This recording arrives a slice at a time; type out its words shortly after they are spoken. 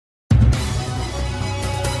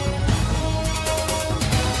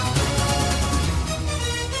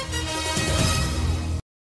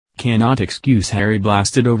cannot excuse Harry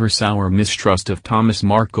blasted over sour mistrust of Thomas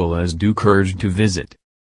Markle as Duke urged to visit.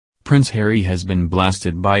 Prince Harry has been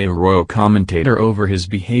blasted by a royal commentator over his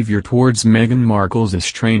behavior towards Meghan Markle's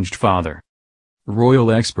estranged father.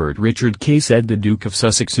 Royal expert Richard Kay said the Duke of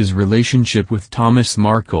Sussex's relationship with Thomas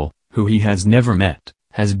Markle, who he has never met,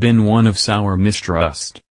 has been one of sour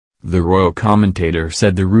mistrust. The royal commentator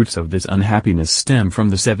said the roots of this unhappiness stem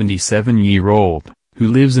from the 77-year-old, who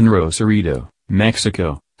lives in Rosarito,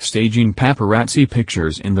 Mexico, staging paparazzi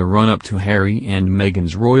pictures in the run-up to Harry and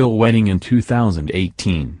Meghan's royal wedding in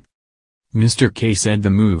 2018. Mr. Kay said the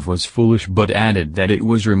move was foolish but added that it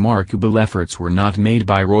was remarkable efforts were not made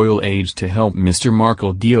by royal aides to help Mr.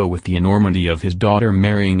 Markle deal with the enormity of his daughter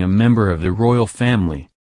marrying a member of the royal family.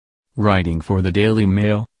 Writing for the Daily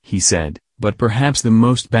Mail, he said, but perhaps the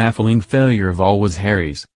most baffling failure of all was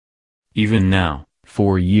Harry's. Even now,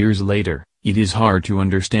 4 years later, it is hard to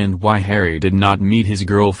understand why Harry did not meet his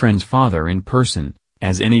girlfriend's father in person,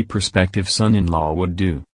 as any prospective son-in-law would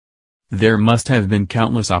do. There must have been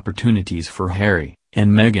countless opportunities for Harry,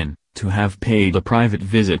 and Meghan, to have paid a private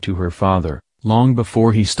visit to her father, long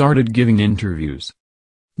before he started giving interviews.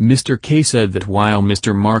 Mr. Kay said that while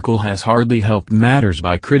Mr. Markle has hardly helped matters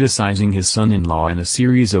by criticizing his son-in-law in a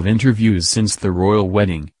series of interviews since the royal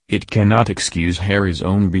wedding, it cannot excuse Harry's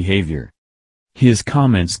own behavior. His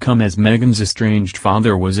comments come as Meghan's estranged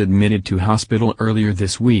father was admitted to hospital earlier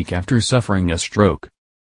this week after suffering a stroke.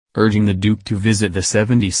 Urging the Duke to visit the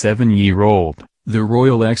 77-year-old, the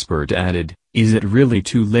royal expert added, "Is it really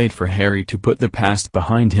too late for Harry to put the past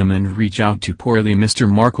behind him and reach out to poorly Mr.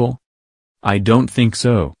 Markle? I don't think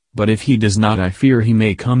so, but if he does not I fear he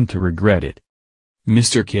may come to regret it."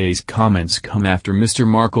 Mr. Kay's comments come after Mr.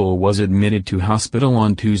 Markle was admitted to hospital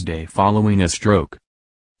on Tuesday following a stroke.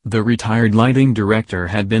 The retired lighting director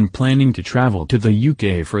had been planning to travel to the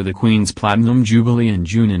UK for the Queen's Platinum Jubilee in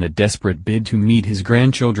June in a desperate bid to meet his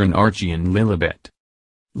grandchildren Archie and Lilibet.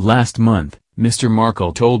 Last month, Mr.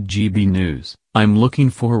 Markle told GB News, "I'm looking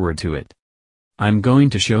forward to it. I'm going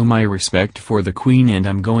to show my respect for the Queen and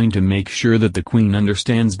I'm going to make sure that the Queen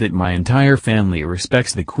understands that my entire family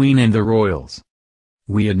respects the Queen and the royals.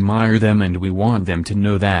 We admire them and we want them to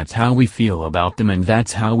know that's how we feel about them and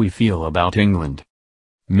that's how we feel about England."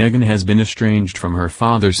 Meghan has been estranged from her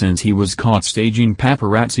father since he was caught staging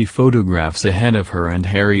paparazzi photographs ahead of her and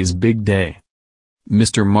Harry's big day.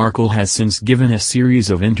 Mr. Markle has since given a series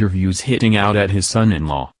of interviews hitting out at his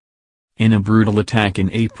son-in-law. In a brutal attack in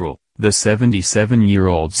April, the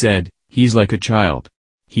 77-year-old said, "He's like a child.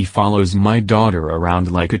 He follows my daughter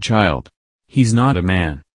around like a child. He's not a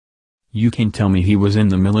man. You can tell me he was in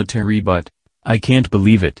the military but, I can't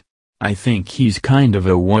believe it. I think he's kind of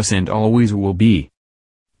a wuss and always will be.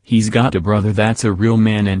 He's got a brother that's a real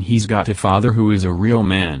man and he's got a father who is a real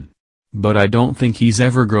man. But I don't think he's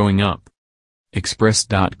ever growing up."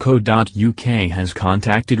 Express.co.uk has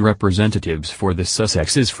contacted representatives for the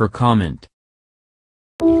Sussexes for comment.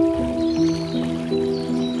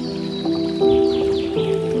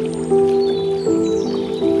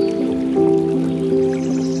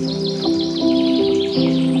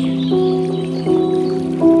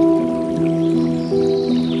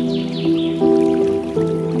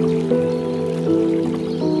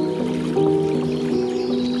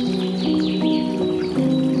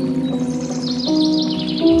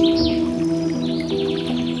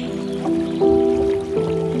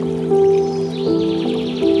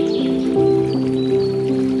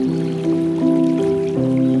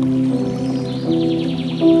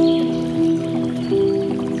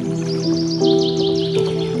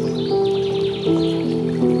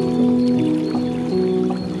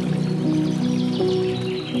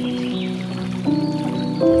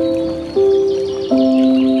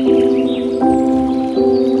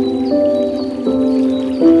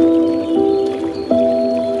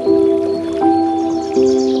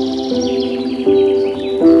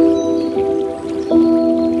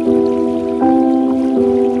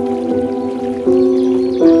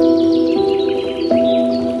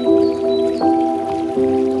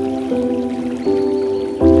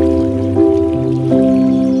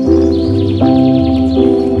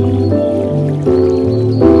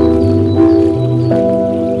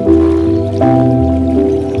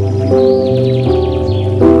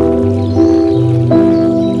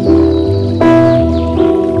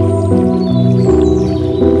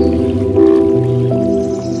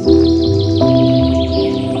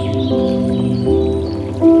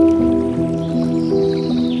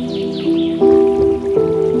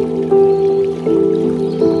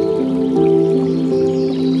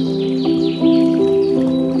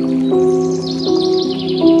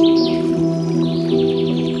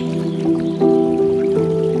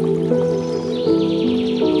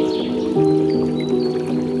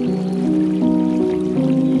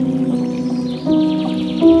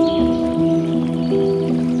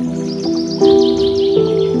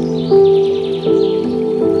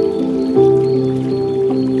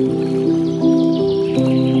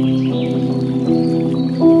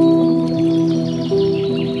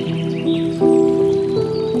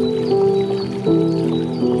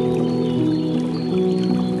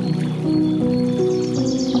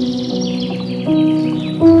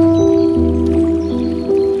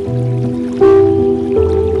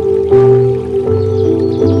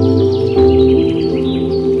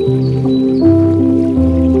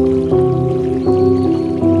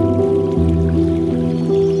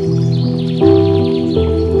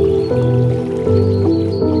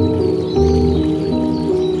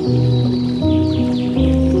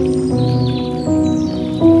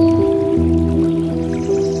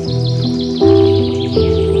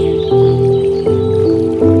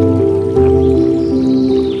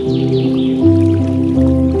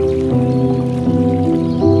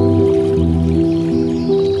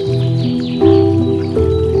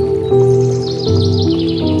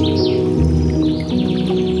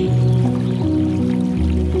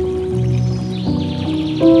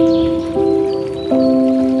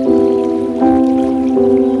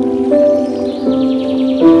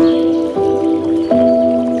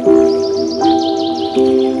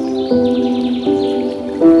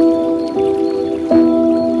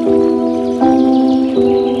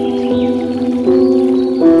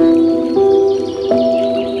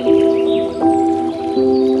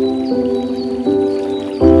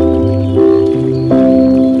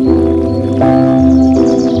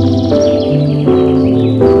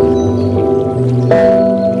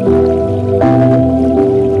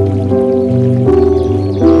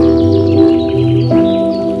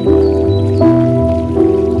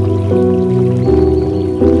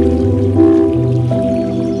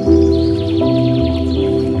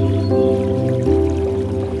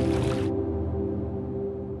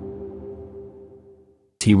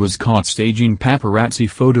 He was caught staging paparazzi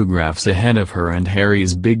photographs ahead of her and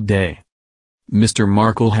Harry's big day. Mr.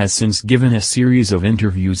 Markle has since given a series of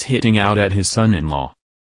interviews hitting out at his son-in-law.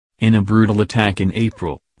 In a brutal attack in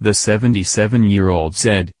April, the 77-year-old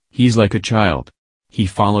said, "He's like a child. He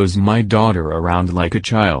follows my daughter around like a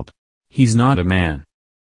child. He's not a man.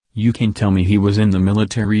 You can tell me he was in the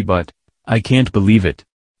military, but I can't believe it.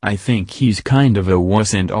 I think he's kind of a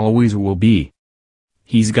wuss and always will be.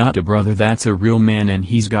 He's got a brother that's a real man and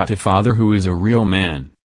he's got a father who is a real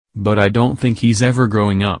man. But I don't think he's ever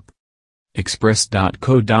growing up."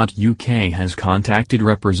 Express.co.uk has contacted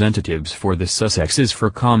representatives for the Sussexes for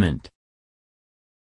comment.